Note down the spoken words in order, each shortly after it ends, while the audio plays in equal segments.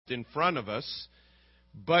just in front of us,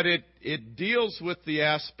 but it deals with the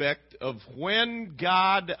aspect of when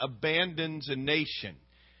God abandons a nation.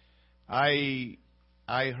 I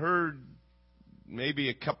heard maybe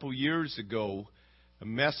a couple years ago a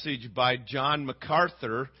message by John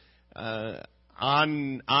MacArthur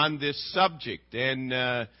on this subject, and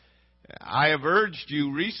I have urged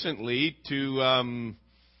you recently to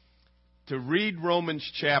read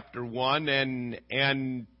Romans chapter 1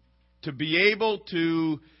 and to be able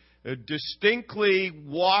to distinctly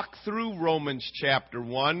walk through Romans chapter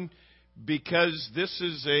 1, because this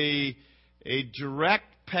is a direct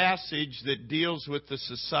passage that deals with the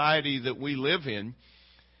society that we live in.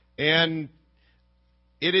 And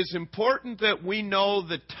it is important that we know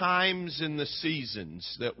the times and the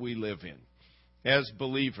seasons that we live in as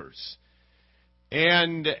believers.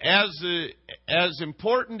 And as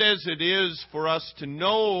important as it is for us to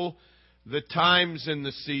know the times and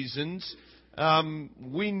the seasons,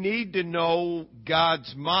 we need to know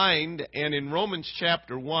God's mind. And in Romans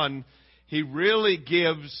chapter 1, He really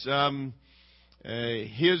gives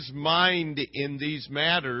His mind in these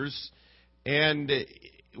matters. And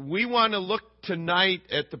we want to look tonight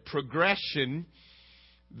at the progression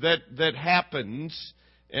that happens.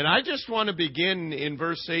 And I just want to begin in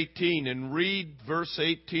verse 18 and read verse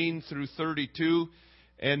 18 through 32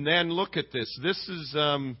 and then look at this. This is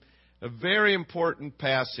a very important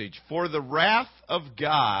passage. For the wrath of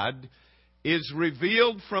God is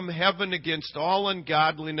revealed from heaven against all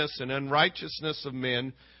ungodliness and unrighteousness of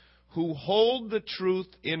men who hold the truth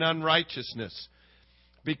in unrighteousness.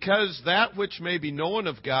 Because that which may be known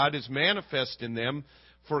of God is manifest in them,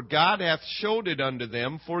 for God hath showed it unto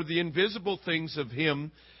them. For the invisible things of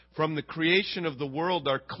Him from the creation of the world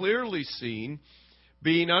are clearly seen,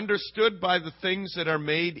 being understood by the things that are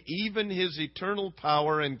made, even His eternal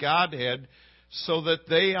power and Godhead, so that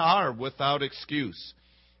they are without excuse.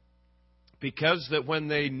 Because that when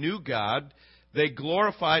they knew God, they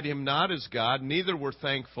glorified Him not as God, neither were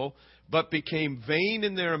thankful, but became vain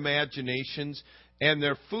in their imaginations, and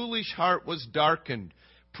their foolish heart was darkened.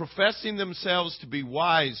 Professing themselves to be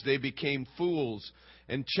wise, they became fools,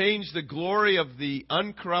 and changed the glory of the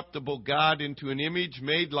uncorruptible God into an image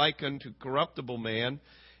made like unto corruptible man,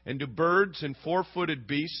 and to birds and four-footed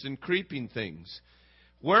beasts and creeping things.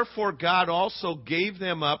 Wherefore God also gave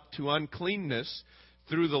them up to uncleanness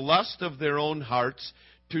through the lust of their own hearts,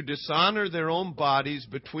 to dishonor their own bodies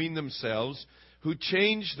between themselves, who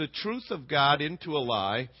changed the truth of God into a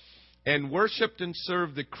lie, and worshipped and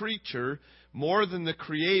served the creature more than the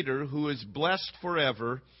Creator, who is blessed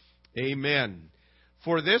forever. Amen.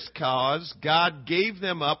 For this cause God gave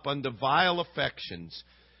them up unto vile affections.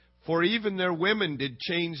 For even their women did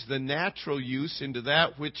change the natural use into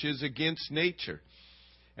that which is against nature.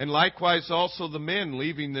 And likewise also the men,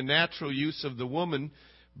 leaving the natural use of the woman,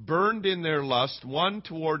 burned in their lust one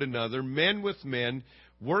toward another, men with men,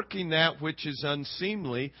 working that which is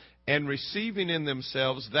unseemly, and receiving in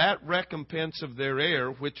themselves that recompense of their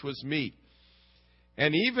error which was meet.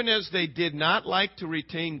 And even as they did not like to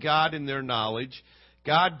retain God in their knowledge,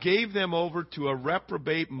 God gave them over to a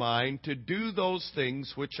reprobate mind to do those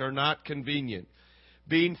things which are not convenient,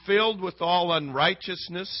 being filled with all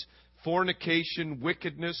unrighteousness, fornication,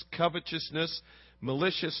 wickedness, covetousness,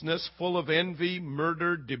 maliciousness, full of envy,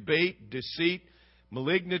 murder, debate, deceit,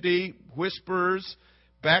 malignity, whisperers,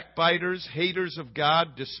 backbiters, haters of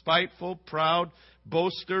God, despiteful, proud,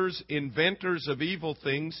 boasters, inventors of evil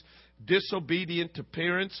things, disobedient to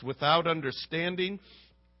parents, without understanding,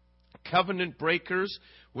 covenant breakers,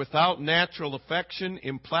 without natural affection,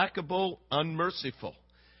 implacable, unmerciful,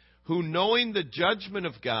 who knowing the judgment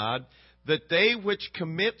of God, that they which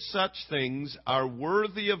commit such things are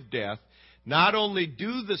worthy of death, not only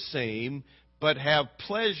do the same, but have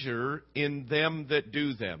pleasure in them that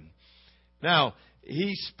do them. Now,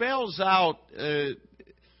 he spells out,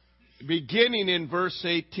 beginning in verse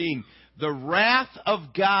 18, the wrath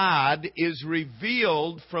of God is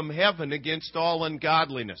revealed from heaven against all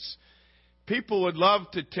ungodliness. People would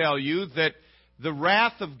love to tell you that the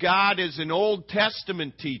wrath of God is an Old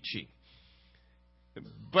Testament teaching.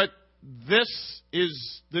 But this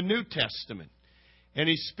is the New Testament. And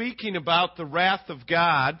he's speaking about the wrath of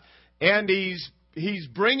God, and he's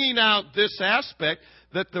bringing out this aspect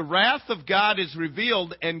that the wrath of God is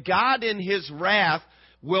revealed, and God in His wrath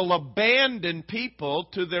will abandon people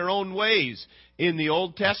to their own ways. In the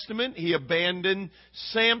Old Testament, He abandoned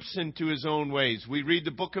Samson to his own ways. We read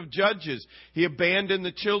the book of Judges. He abandoned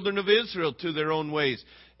the children of Israel to their own ways.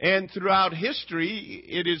 And throughout history,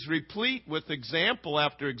 it is replete with example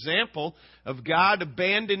after example of God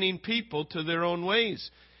abandoning people to their own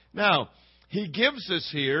ways. Now, He gives us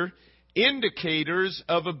here indicators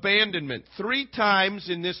of abandonment. 3 times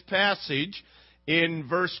in this passage, in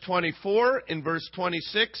verse 24, in verse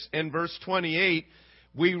 26, and verse 28,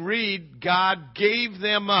 we read, God gave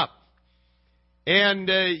them up. And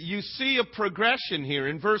you see a progression here.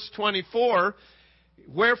 In verse 24,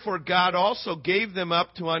 wherefore God also gave them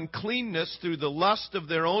up to uncleanness through the lust of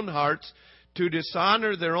their own hearts, to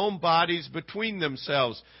dishonor their own bodies between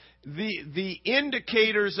themselves. The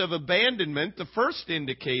indicators of abandonment, the first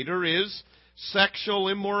indicator is sexual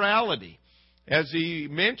immorality, as he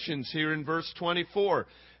mentions here in verse 24.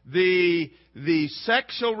 The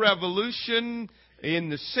sexual revolution in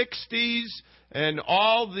the 60s and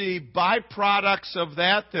all the byproducts of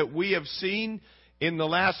that we have seen in the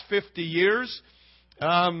last 50 years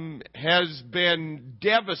has been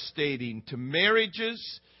devastating to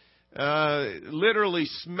marriages, literally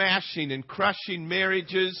smashing and crushing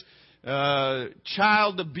marriages.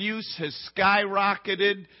 Child abuse has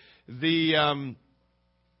skyrocketed. The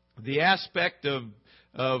aspect of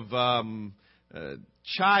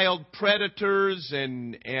child predators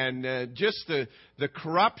and just the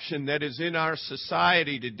corruption that is in our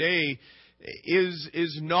society today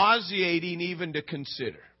is nauseating even to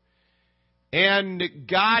consider. And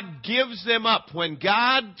God gives them up. When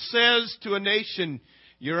God says to a nation,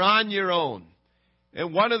 you're on your own.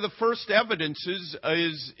 And one of the first evidences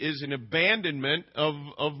is an abandonment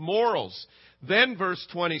of morals. Then verse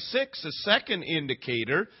 26, a second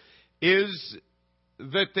indicator, is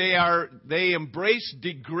that they embrace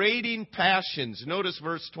degrading passions. Notice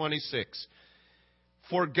verse 26.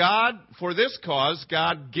 For this cause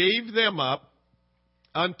God gave them up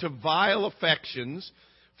unto vile affections,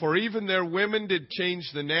 for even their women did change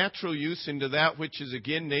the natural use into that which is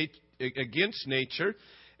against nature.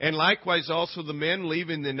 And likewise also the men,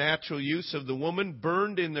 leaving the natural use of the woman,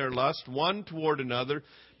 burned in their lust one toward another,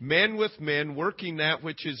 men with men, working that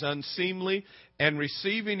which is unseemly, and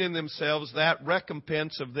receiving in themselves that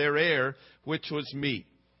recompense of their error, which was meat.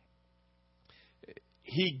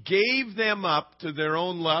 He gave them up to their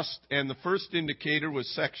own lust, and the first indicator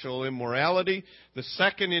was sexual immorality. The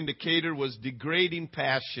second indicator was degrading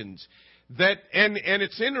passions. And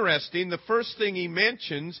it's interesting, the first thing he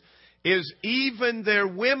mentions is even their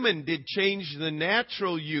women did change the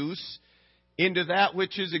natural use into that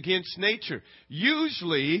which is against nature.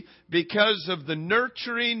 Usually because of the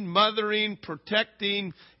nurturing, mothering,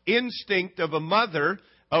 protecting instinct of a mother,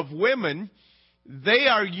 of women, they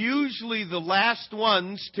are usually the last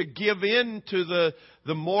ones to give in to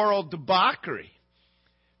the moral debauchery.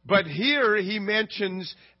 But here he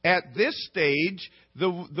mentions at this stage,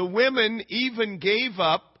 the women even gave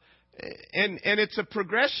up, and it's a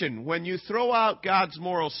progression. When you throw out God's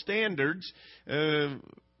moral standards,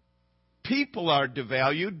 people are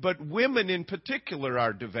devalued, but women in particular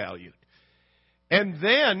are devalued. And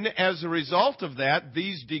then, as a result of that,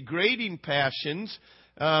 these degrading passions,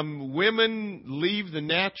 women leave the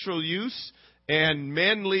natural use, and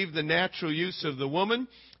men leave the natural use of the woman.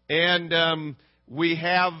 And we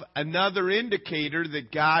have another indicator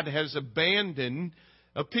that God has abandoned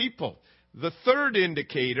a people. The third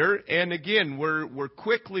indicator, and again, we're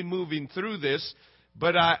quickly moving through this,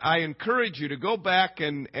 but I encourage you to go back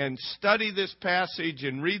and study this passage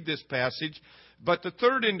and read this passage. But the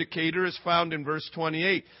third indicator is found in verse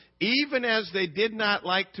 28. Even as they did not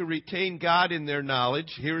like to retain God in their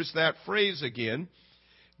knowledge, here's that phrase again,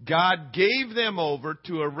 God gave them over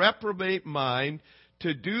to a reprobate mind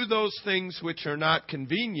to do those things which are not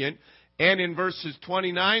convenient. And in verses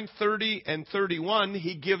 29, 30, and 31,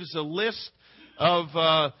 he gives a list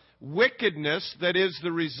of wickedness that is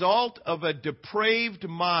the result of a depraved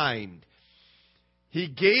mind. He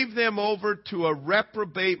gave them over to a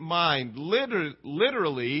reprobate mind.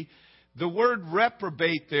 Literally, the word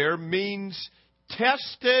reprobate there means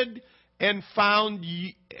tested and found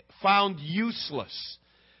useless.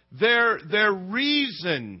 Their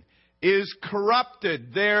reason is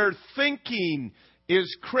corrupted. Their thinking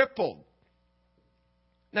is crippled.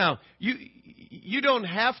 Now, you don't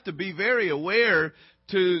have to be very aware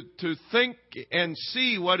to think and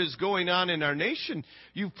see what is going on in our nation.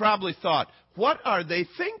 You've probably thought, what are they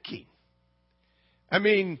thinking? I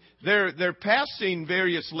mean, they're passing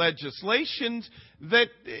various legislations that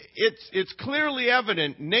it's clearly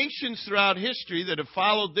evident nations throughout history that have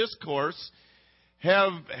followed this course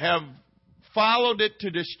have followed it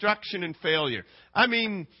to destruction and failure. I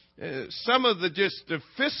mean, some of the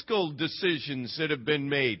fiscal decisions that have been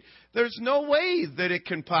made, there's no way that it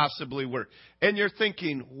can possibly work. And you're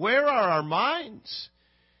thinking, where are our minds?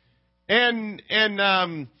 And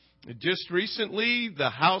just recently,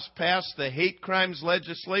 the House passed the hate crimes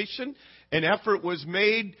legislation. An effort was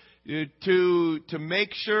made to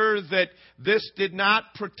make sure that this did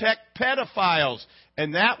not protect pedophiles.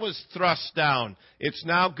 And that was thrust down. It's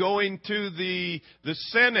now going to the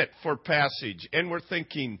Senate for passage. And we're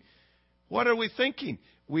thinking, what are we thinking?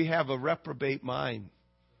 We have a reprobate mind.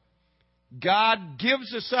 God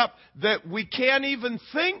gives us up that we can't even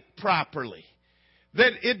think properly.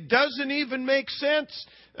 That it doesn't even make sense.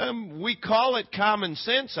 We call it common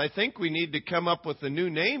sense. I think we need to come up with a new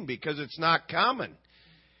name because it's not common.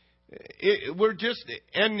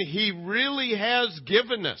 And He really has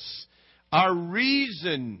given us. Our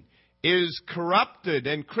reason is corrupted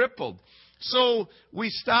and crippled. So we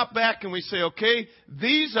stop back and we say, okay,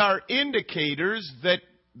 these are indicators that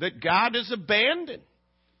God is abandoned.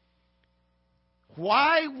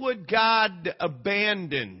 Why would God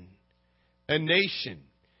abandon a nation?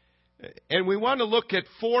 And we want to look at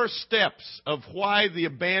 4 steps of why the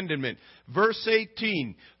abandonment. Verse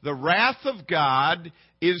 18, the wrath of God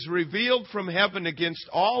is revealed from heaven against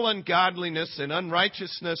all ungodliness and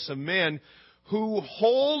unrighteousness of men who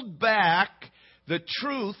hold back the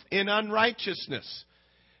truth in unrighteousness.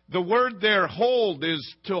 The word there, hold,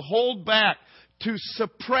 is to hold back, to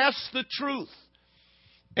suppress the truth.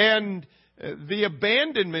 And the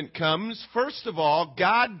abandonment comes, first of all,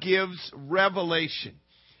 God gives revelation.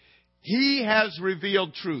 He has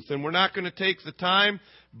revealed truth. And we're not going to take the time,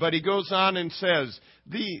 but He goes on and says,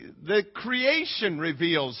 the creation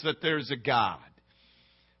reveals that there's a God.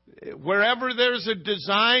 Wherever there's a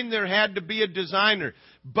design, there had to be a designer.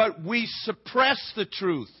 But we suppress the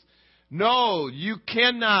truth. No, you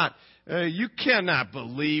cannot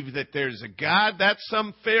believe that there's a God. That's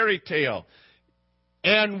some fairy tale.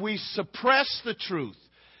 And we suppress the truth.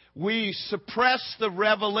 We suppress the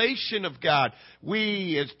revelation of God.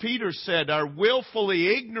 We, as Peter said, are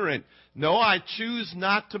willfully ignorant. No, I choose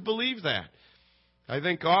not to believe that. I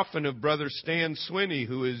think often of Brother Stan Swinney,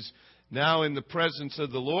 who is now in the presence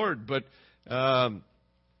of the Lord, but one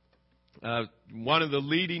of the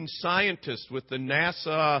leading scientists with the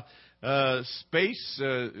NASA Space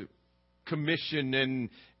Commission,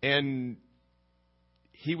 and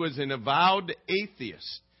he was an avowed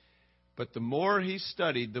atheist. But the more he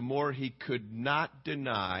studied, the more he could not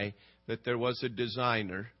deny that there was a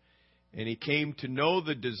designer. And he came to know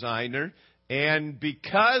the designer. And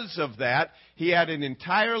because of that, he had an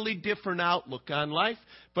entirely different outlook on life.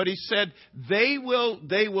 But he said, they will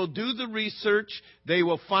do the research, they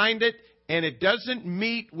will find it, and it doesn't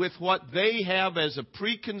meet with what they have as a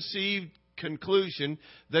preconceived conclusion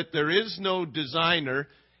that there is no designer,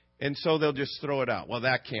 and so they'll just throw it out. Well,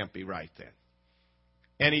 that can't be right then.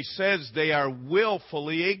 And he says they are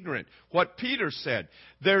willfully ignorant. What Peter said,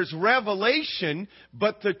 there's revelation,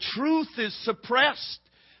 but the truth is suppressed,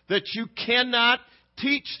 that you cannot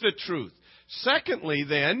teach the truth. Secondly,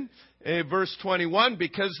 then, verse 21,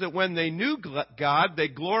 because that when they knew God, they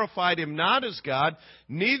glorified Him not as God,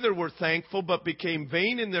 neither were thankful, but became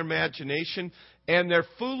vain in their imagination, and their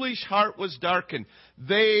foolish heart was darkened.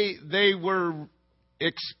 They were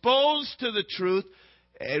exposed to the truth.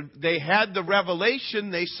 They had the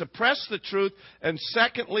revelation, they suppressed the truth, and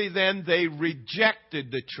secondly, then, they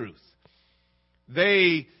rejected the truth.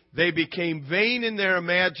 They became vain in their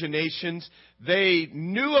imaginations. They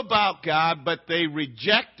knew about God, but they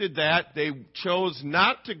rejected that. They chose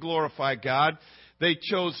not to glorify God. They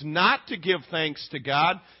chose not to give thanks to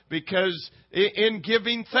God, because in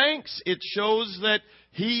giving thanks, it shows that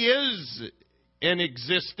He is in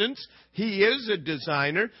existence. He is a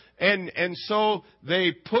designer. And so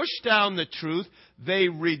they push down the truth. They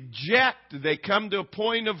come to a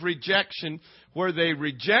point of rejection where they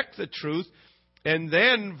reject the truth. And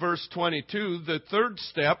then, verse 22, the third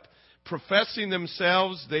step, professing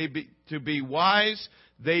themselves to be wise,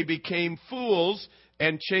 they became fools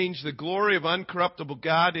and changed the glory of uncorruptible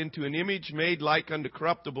God into an image made like unto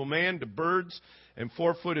corruptible man, to birds and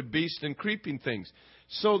four-footed beasts and creeping things.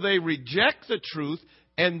 So they reject the truth,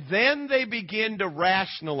 and then they begin to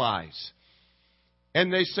rationalize.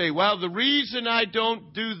 And they say, well, the reason I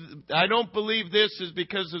don't believe this is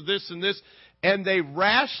because of this and this. And they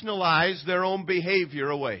rationalize their own behavior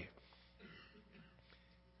away.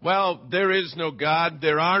 Well, there is no God.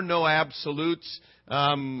 There are no absolutes.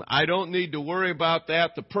 I don't need to worry about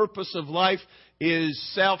that. The purpose of life is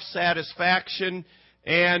self-satisfaction.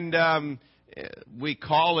 And we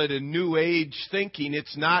call it a New Age thinking.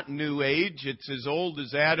 It's not New Age. It's as old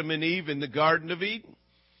as Adam and Eve in the Garden of Eden.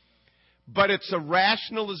 But it's a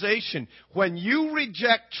rationalization. When you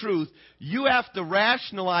reject truth, you have to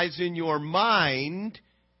rationalize in your mind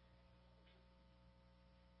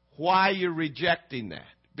why you're rejecting that.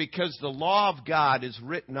 Because the law of God is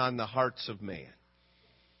written on the hearts of man.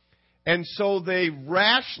 And so they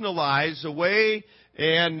rationalize away,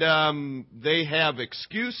 and they have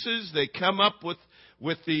excuses. They come up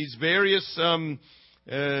with these various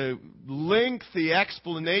lengthy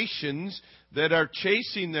explanations that are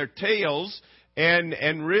chasing their tails,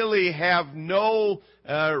 and really have no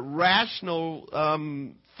rational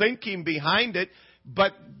thinking behind it.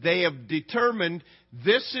 But they have determined,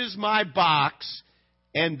 this is my box,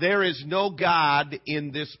 and there is no God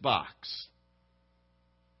in this box.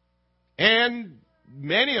 And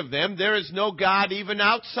many of them, there is no God even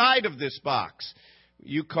outside of this box.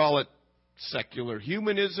 You call it secular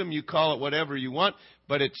humanism, you call it whatever you want,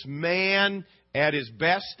 but it's man at his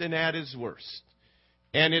best and at his worst.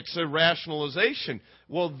 And it's a rationalization.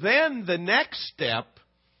 Well, then the next step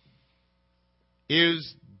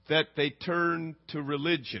is that they turn to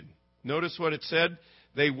religion. Notice what it said.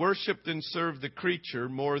 They worshiped and served the creature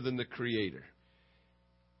more than the Creator.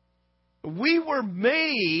 We were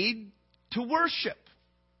made to worship.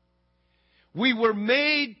 We were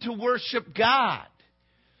made to worship God.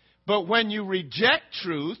 But when you reject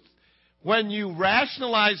truth, when you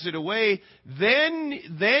rationalize it away,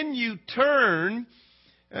 then you turn.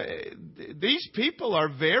 These people are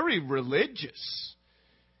very religious.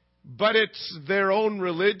 But it's their own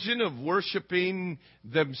religion of worshiping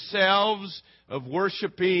themselves, of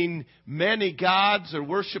worshiping many gods, or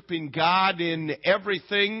worshiping God in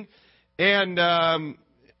everything. And,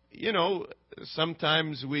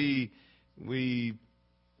 sometimes we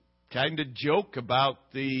kind of joke about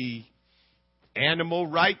the animal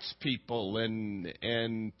rights people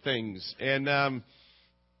and things.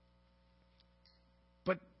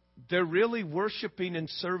 But they're really worshiping and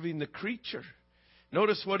serving the creature.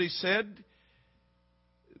 Notice what he said.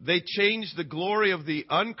 They changed the glory of the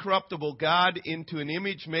uncorruptible God into an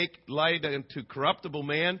image made like unto corruptible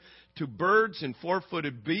man, to birds and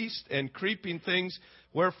four-footed beasts and creeping things,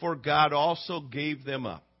 wherefore God also gave them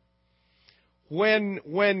up. When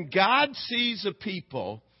God sees a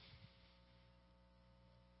people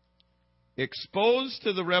exposed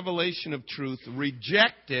to the revelation of truth,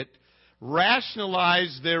 reject it,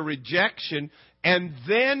 rationalize their rejection, and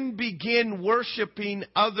then begin worshiping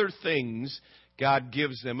other things, God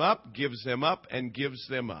gives them up, and gives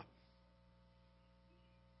them up.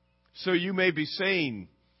 So you may be saying,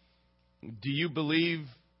 do you believe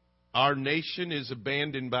our nation is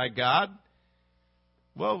abandoned by God?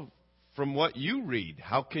 Well, from what you read,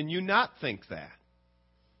 how can you not think that?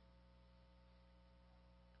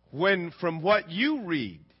 When from what you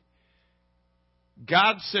read,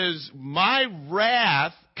 God says, my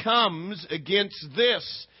wrath comes against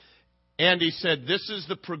this. And He said, this is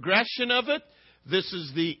the progression of it. This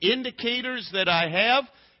is the indicators that I have.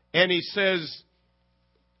 And He says,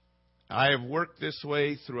 I have worked this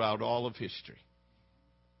way throughout all of history.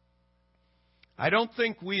 I don't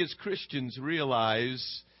think we as Christians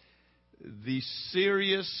realize the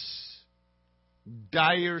serious,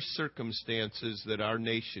 dire circumstances that our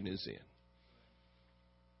nation is in.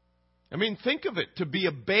 I mean, think of it, to be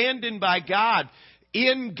abandoned by God.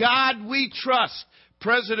 In God we trust.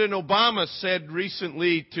 President Obama said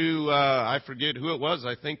recently to, I forget who it was,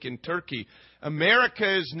 I think in Turkey,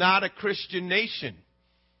 America is not a Christian nation.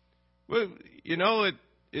 Well,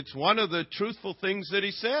 it's one of the truthful things that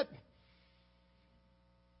he said.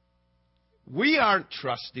 We aren't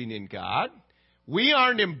trusting in God. We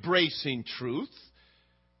aren't embracing truth.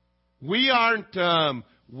 We aren't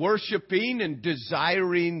worshiping and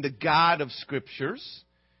desiring the God of Scriptures.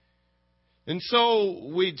 And so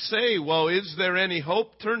we'd say, well, is there any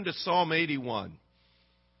hope? Turn to Psalm 81.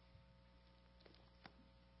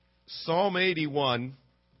 Psalm 81.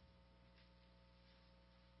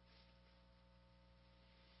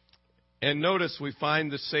 And notice we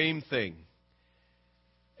find the same thing.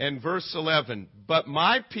 And verse 11, but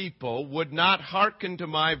my people would not hearken to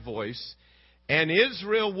my voice, and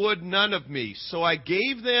Israel would none of me. So I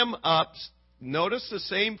gave them up. Notice the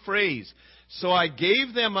same phrase. So I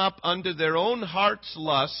gave them up unto their own heart's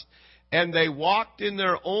lust, and they walked in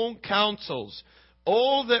their own counsels.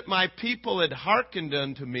 Oh, that my people had hearkened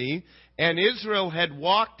unto me, and Israel had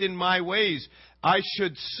walked in my ways. I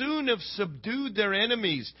should soon have subdued their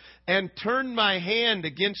enemies and turned my hand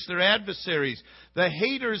against their adversaries. The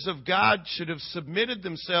haters of God should have submitted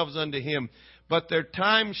themselves unto Him, but their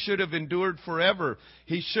time should have endured forever.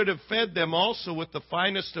 He should have fed them also with the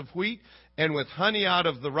finest of wheat, and with honey out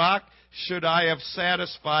of the rock should I have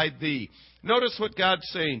satisfied thee. Notice what God's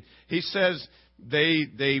saying. He says,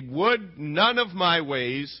 they would none of my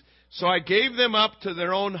ways, so I gave them up to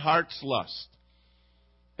their own heart's lust.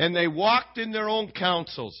 And they walked in their own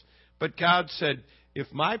counsels. But God said,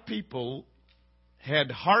 if my people had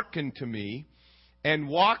hearkened to me and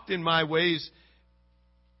walked in my ways,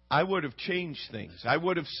 I would have changed things. I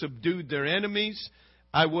would have subdued their enemies.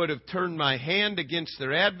 I would have turned my hand against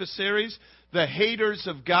their adversaries. The haters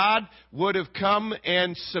of God would have come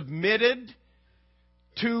and submitted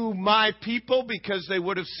to my people because they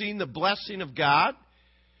would have seen the blessing of God.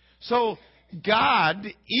 So God,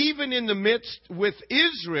 even in the midst with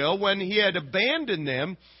Israel, when He had abandoned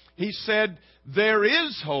them, He said, there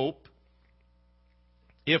is hope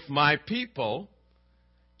if my people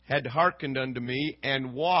had hearkened unto me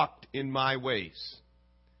and walked in my ways.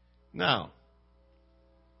 Now,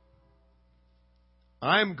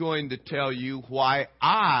 I'm going to tell you why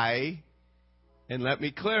and let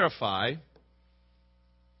me clarify,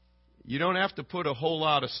 you don't have to put a whole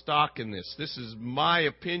lot of stock in this. This is my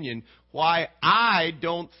opinion, why I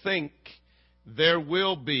don't think there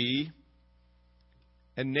will be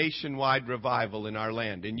a nationwide revival in our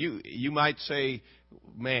land. And you might say,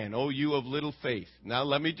 man, oh, you of little faith. Now,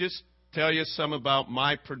 let me just tell you some about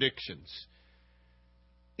my predictions.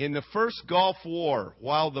 In the first Gulf War,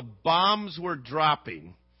 while the bombs were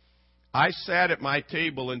dropping, I sat at my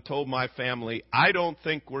table and told my family, I don't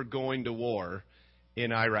think we're going to war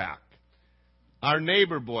in Iraq. Our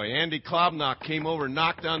neighbor boy, Andy Klobnock, came over and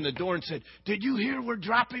knocked on the door and said, did you hear we're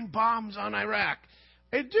dropping bombs on Iraq?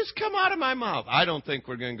 It just come out of my mouth. I don't think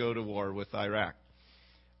we're going to go to war with Iraq.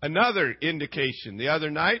 Another indication, the other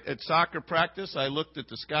night at soccer practice, I looked at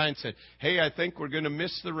the sky and said, hey, I think we're going to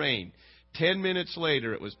miss the rain. 10 minutes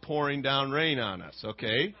later, it was pouring down rain on us,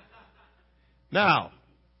 okay? Now,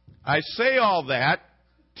 I say all that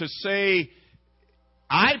to say,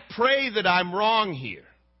 I pray that I'm wrong here.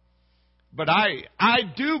 But I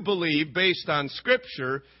do believe, based on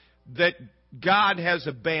Scripture, that God has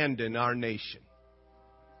abandoned our nation.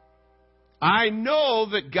 I know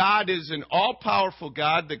that God is an all-powerful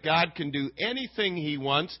God, that God can do anything He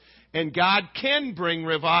wants, and God can bring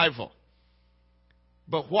revival.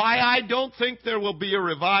 But why I don't think there will be a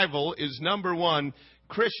revival is, number one,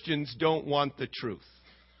 Christians don't want the truth.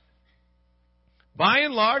 By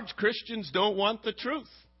and large, Christians don't want the truth.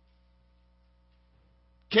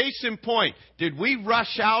 Case in point, did we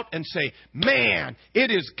rush out and say, man, it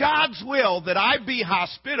is God's will that I be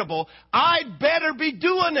hospitable, I'd better be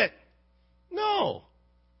doing it? No.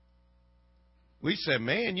 We said,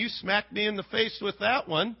 man, you smacked me in the face with that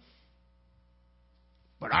one.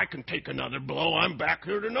 But I can take another blow. I'm back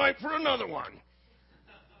here tonight for another one.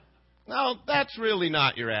 Now, that's really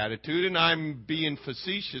not your attitude, and I'm being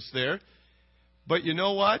facetious there. But you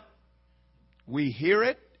know what? We hear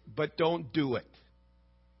it, but don't do it.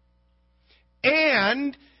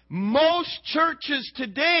 And most churches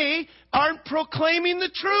today aren't proclaiming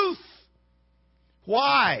the truth.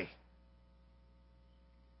 Why?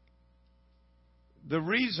 The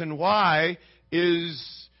reason why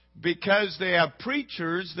is because they have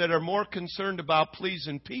preachers that are more concerned about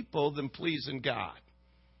pleasing people than pleasing God.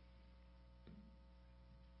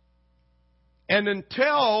 And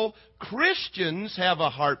until Christians have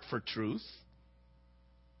a heart for truth,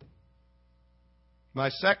 my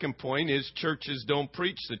second point is churches don't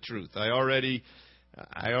preach the truth. I already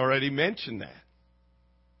mentioned that.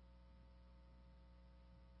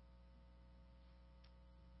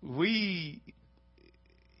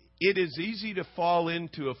 It is easy to fall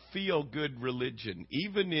into a feel-good religion,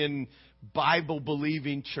 even in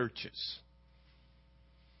Bible-believing churches.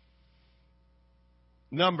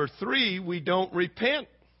 Number three, we don't repent.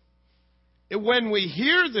 When we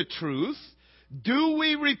hear the truth, do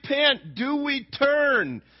we repent? Do we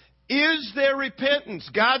turn? Is there repentance?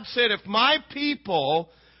 God said, if my people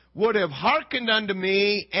would have hearkened unto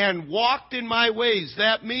me and walked in my ways.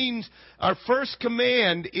 That means our first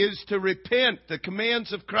command is to repent, the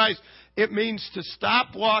commands of Christ. It means to stop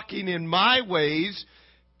walking in my ways,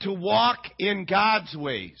 to walk in God's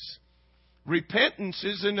ways. Repentance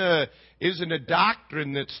isn't a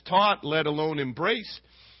doctrine that's taught, let alone embraced.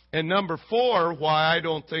 And number four, why I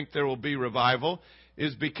don't think there will be revival,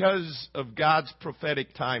 is because of God's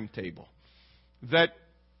prophetic timetable. That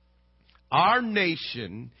our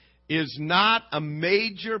nation is not a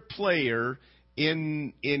major player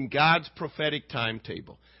in God's prophetic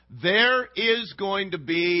timetable. There is going to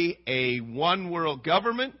be a one world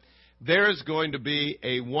government. There is going to be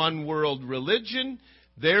a one world religion.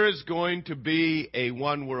 There is going to be a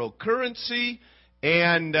one world currency.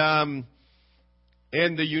 And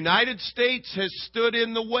the United States has stood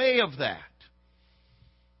in the way of that.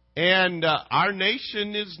 And our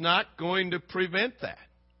nation is not going to prevent that.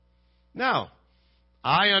 Now,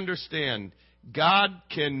 I understand God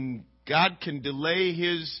can delay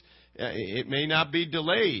His It may not be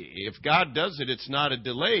delay. If God does it, it's not a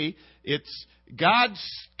delay. It's God's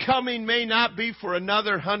coming may not be for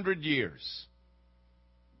another 100 years.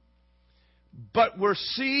 But we're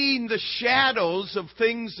seeing the shadows of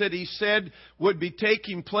things that He said would be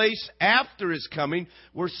taking place after His coming.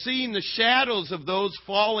 We're seeing the shadows of those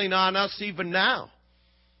falling on us even now.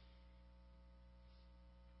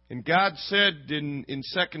 And God said in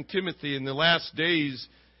 2 Timothy, in the last days,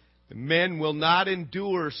 men will not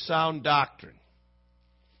endure sound doctrine.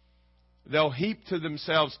 They'll heap to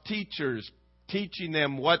themselves teachers, teaching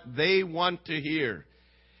them what they want to hear.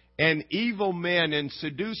 And evil men and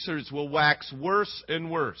seducers will wax worse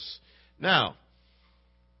and worse. Now,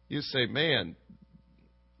 you say, man,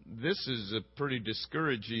 this is a pretty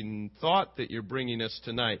discouraging thought that you're bringing us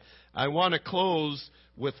tonight. I want to close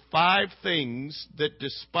with 5 things that,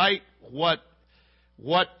 despite what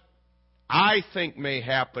I think may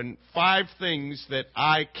happen, 5 things that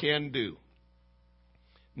I can do.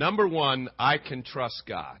 Number 1, I can trust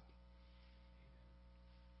God.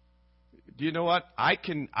 Do you know what? I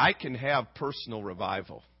can have personal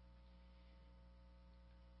revival.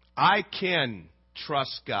 I can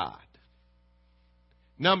trust God.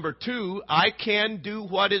 Number 2, I can do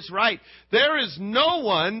what is right. There is no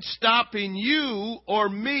one stopping you or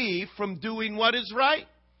me from doing what is right.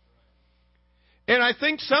 And I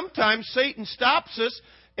think sometimes Satan stops us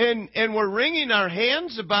and we're wringing our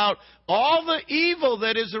hands about all the evil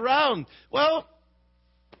that is around. Well,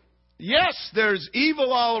 yes, there's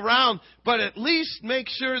evil all around, but at least make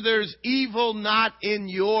sure there's evil not in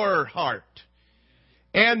your heart.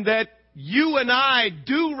 And that you and I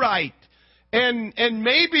do right. And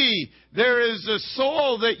maybe there is a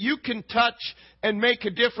soul that you can touch and make a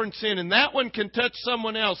difference in. And that one can touch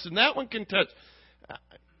someone else. And that one can touch.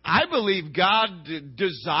 I believe God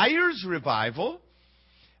desires revival.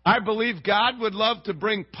 I believe God would love to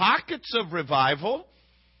bring pockets of revival.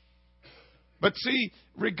 But see,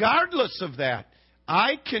 regardless of that,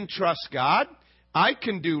 I can trust God. I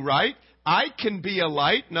can do right. I can be a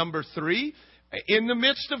light, number 3, in the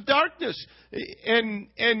midst of darkness. And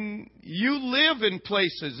you live in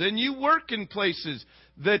places and you work in places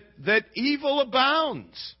that evil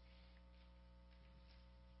abounds.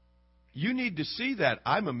 You need to see that.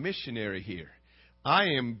 I'm a missionary here. I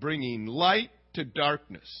am bringing light to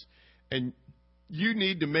darkness. And you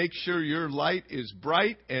need to make sure your light is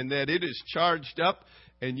bright and that it is charged up.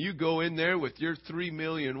 And you go in there with your 3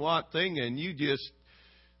 million watt thing and you just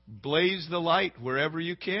blaze the light wherever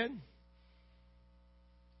you can.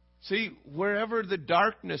 See, wherever the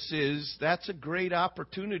darkness is, that's a great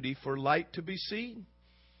opportunity for light to be seen.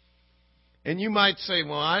 And you might say,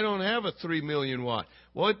 well, I don't have a 3 million watt.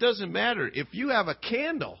 Well, it doesn't matter. If you have a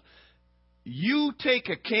candle, you take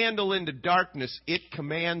a candle into darkness, it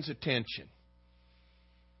commands attention.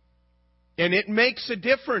 And it makes a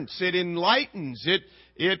difference. It enlightens.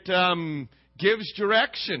 It gives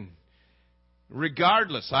direction.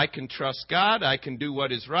 Regardless, I can trust God. I can do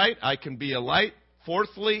what is right. I can be a light.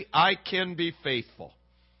 4thly, I can be faithful.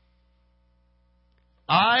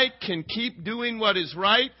 I can keep doing what is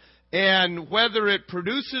right. And whether it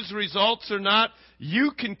produces results or not,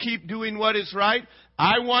 you can keep doing what is right.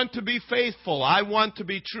 I want to be faithful. I want to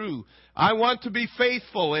be true. I want to be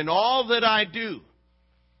faithful in all that I do.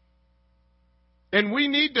 And we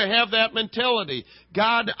need to have that mentality.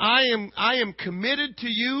 God, I am committed to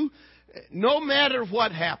you no matter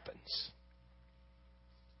what happens.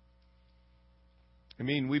 I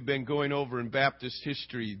mean, we've been going over in Baptist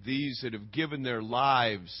history these that have given their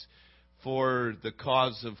lives for the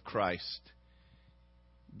cause of Christ.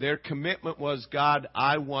 Their commitment was, God,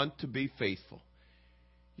 I want to be faithful.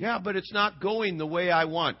 Yeah, but it's not going the way I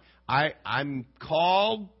want. I'm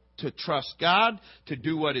called to trust God, to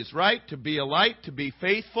do what is right, to be a light, to be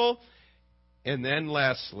faithful. And then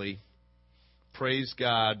lastly, praise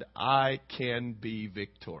God, I can be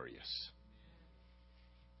victorious.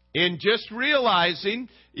 In just realizing,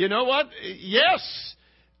 you know what? Yes,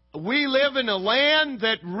 we live in a land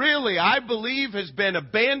that really, I believe, has been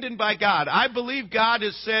abandoned by God. I believe God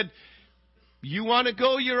has said, you want to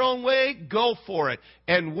go your own way? Go for it.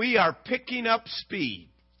 And we are picking up speed.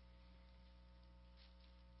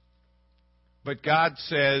 But God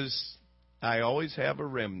says, I always have a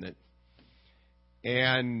remnant.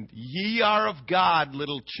 And ye are of God,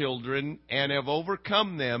 little children, and have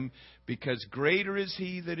overcome them, because greater is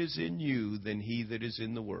He that is in you than he that is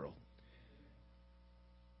in the world.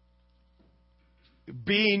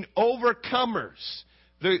 Being overcomers.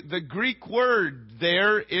 The Greek word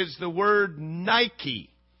there is the word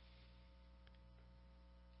Nike.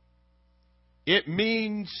 It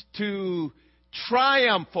means to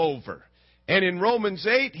triumph over. And in Romans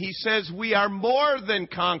 8, he says we are more than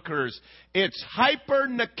conquerors. It's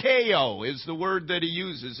hypernikeo is the word that he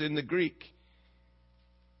uses in the Greek.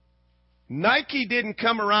 Nike didn't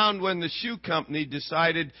come around when the shoe company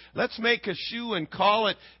decided, let's make a shoe and call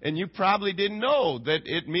it, and you probably didn't know that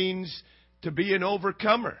it means to be an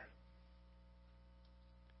overcomer.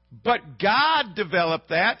 But God developed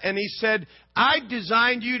that, and He said, I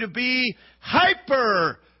designed you to be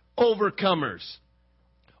hyper overcomers.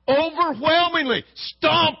 Overwhelmingly.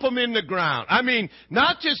 Stomp them in the ground. I mean,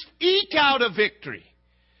 not just eke out a victory.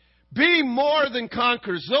 Be more than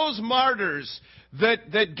conquerors. Those martyrs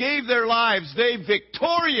that gave their lives, they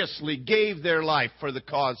victoriously gave their life for the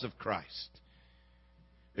cause of Christ.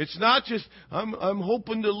 It's not just, I'm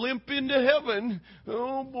hoping to limp into heaven.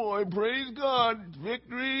 Oh boy, praise God,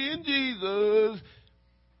 victory in Jesus.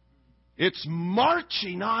 It's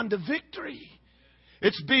marching on to victory.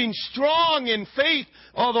 It's being strong in faith,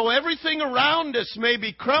 although everything around us may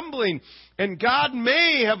be crumbling, and God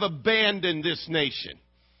may have abandoned this nation.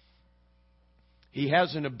 He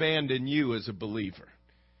hasn't abandoned you as a believer.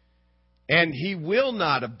 And He will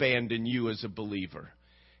not abandon you as a believer.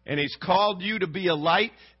 And He's called you to be a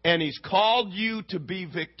light, and He's called you to be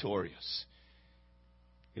victorious.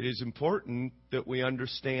 It is important that we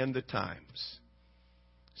understand the times.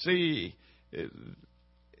 See,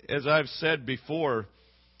 as I've said before,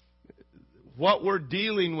 what we're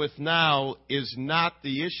dealing with now is not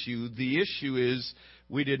the issue. The issue is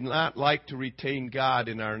we did not like to retain God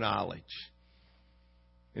in our knowledge.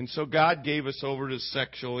 And so God gave us over to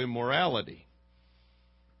sexual immorality.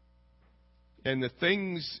 And the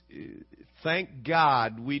things, thank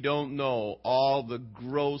God we don't know all the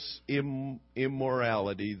gross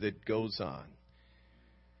immorality that goes on.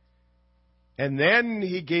 And then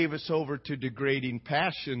He gave us over to degrading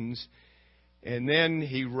passions, and then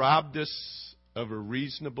He robbed us of a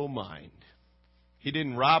reasonable mind. He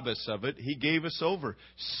didn't rob us of it, He gave us over.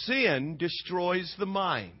 Sin destroys the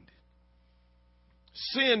mind.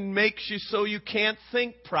 Sin makes you so you can't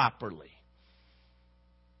think properly.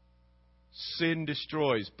 Sin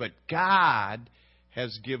destroys, but God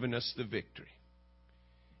has given us the victory.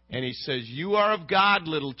 And He says, you are of God,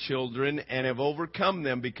 little children, and have overcome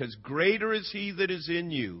them, because greater is He that is in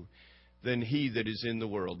you than he that is in the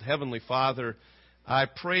world. Heavenly Father, I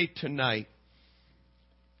pray tonight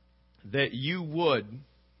that you would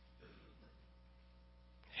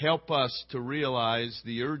help us to realize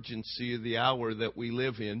the urgency of the hour that we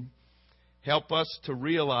live in. Help us to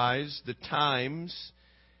realize the times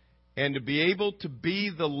and to be able to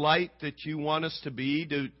be the light that you want us to be,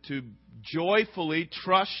 to joyfully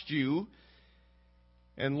trust you.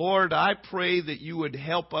 And Lord, I pray that you would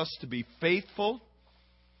help us to be faithful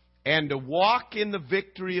and to walk in the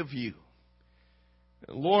victory of you.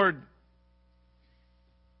 Lord,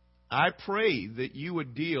 I pray that you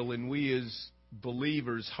would deal in we as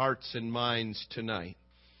believers' hearts and minds tonight.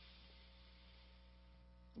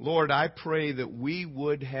 Lord, I pray that we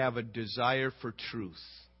would have a desire for truth.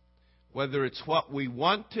 Whether it's what we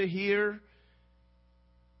want to hear,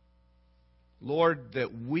 Lord, that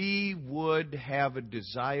we would have a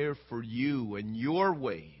desire for you and your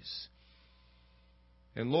ways.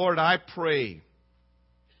 And Lord, I pray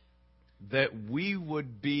that we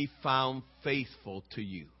would be found faithful to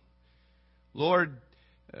you. Lord,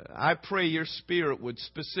 I pray your Spirit would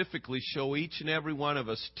specifically show each and every one of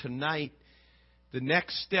us tonight the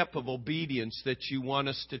next step of obedience that you want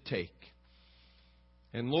us to take.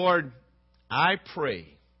 And Lord, I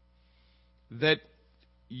pray that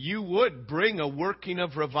you would bring a working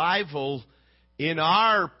of revival in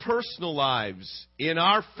our personal lives, in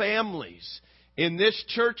our families, in this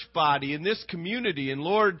church body, in this community. And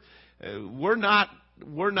Lord, we're not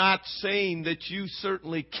saying that you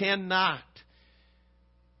certainly cannot.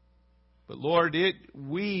 But Lord,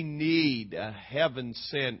 we need a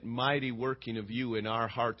heaven-sent mighty working of you in our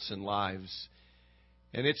hearts and lives.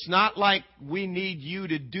 And it's not like we need you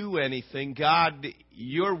to do anything. God,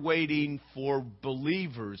 you're waiting for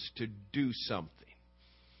believers to do something.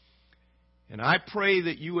 And I pray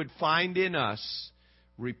that you would find in us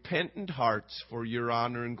repentant hearts for your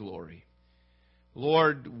honor and glory.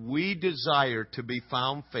 Lord, we desire to be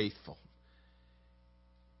found faithful.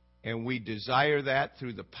 And we desire that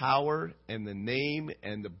through the power and the name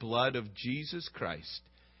and the blood of Jesus Christ,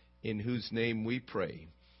 in whose name we pray.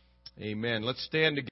 Amen. Let's stand together.